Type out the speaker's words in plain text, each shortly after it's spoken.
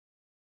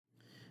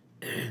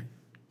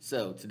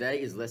So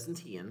today is lesson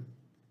 10.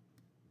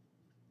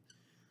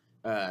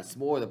 It's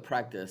more of the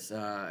practice,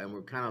 and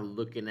we're kind of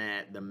looking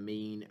at the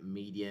mean,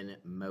 median,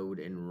 mode,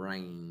 and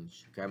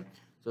range. Okay,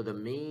 so the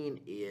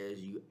mean is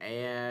you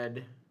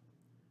add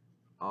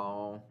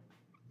all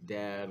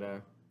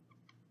data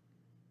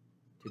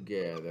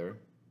together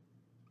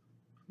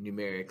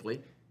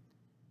numerically,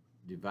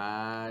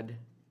 divide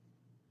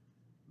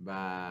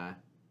by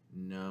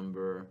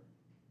number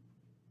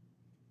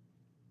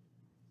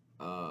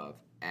of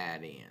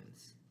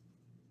add-ins.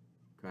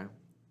 Okay,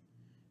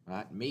 all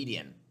right,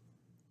 median.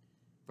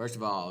 First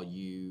of all,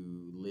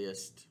 you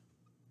list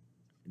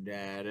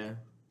data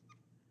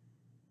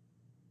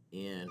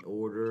in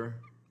order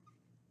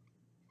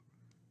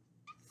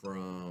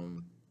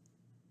from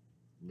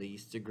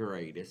least to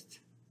greatest.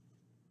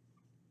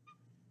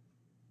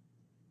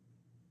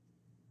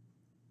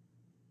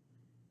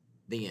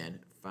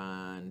 Then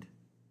find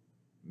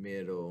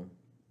middle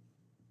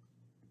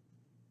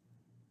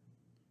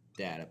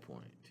data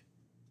point.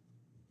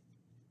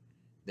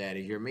 That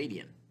is your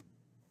median.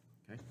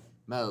 Okay.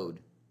 Mode.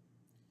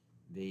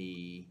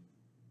 The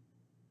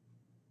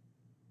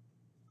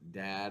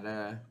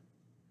data,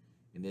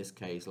 in this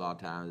case, a lot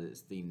of times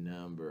it's the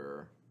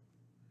number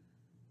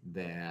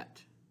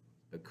that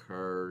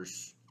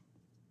occurs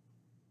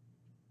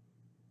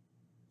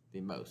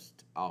the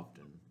most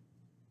often.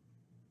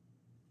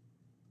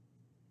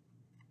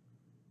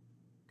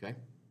 Okay?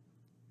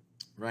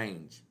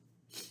 Range.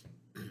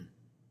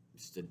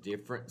 It's the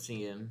difference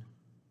in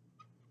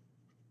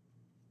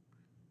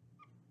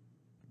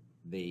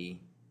the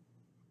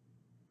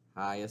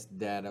highest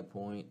data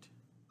point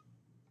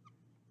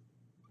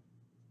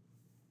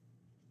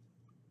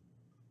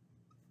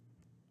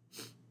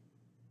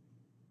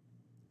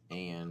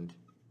and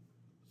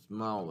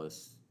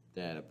smallest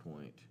data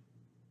point.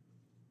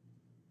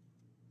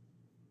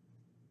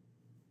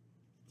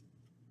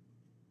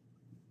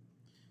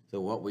 So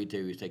what we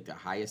do is take the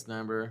highest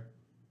number,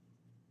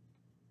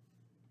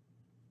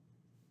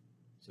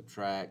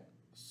 subtract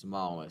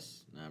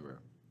smallest number.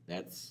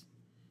 That's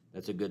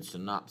a good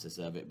synopsis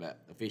of it,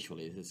 but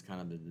officially this is kind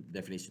of the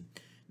definition.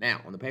 Now,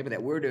 on the paper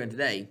that we're doing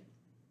today,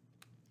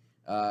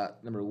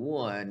 number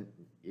one,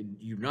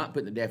 you're not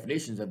putting the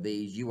definitions of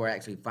these, you are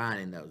actually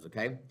finding those,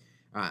 okay?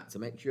 All right, so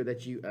make sure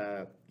that you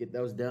get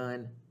those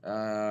done,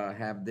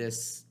 have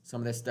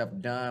some of this stuff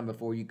done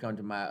before you come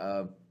to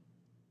my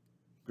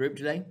group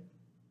today.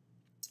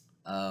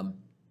 Let's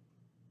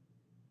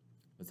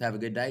have a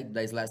good day.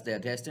 Today's the last day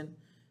of testing.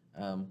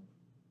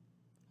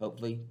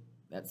 Hopefully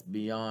that's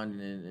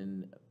beyond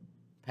and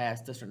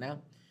past us right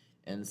now.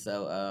 And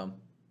so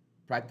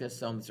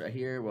practice on this right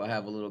here. We'll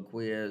have a little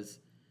quiz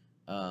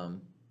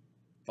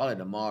probably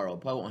tomorrow.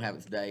 Probably won't have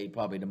it today,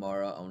 probably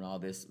tomorrow on all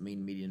this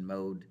mean, median,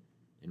 mode,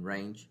 and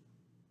range.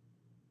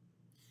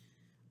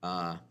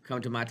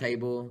 Come to my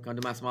table, come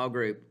to my small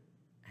group,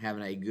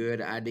 having a good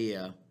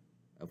idea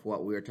of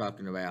what we're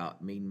talking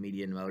about, mean,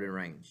 median, mode, and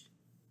range.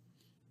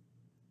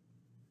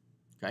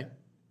 Okay?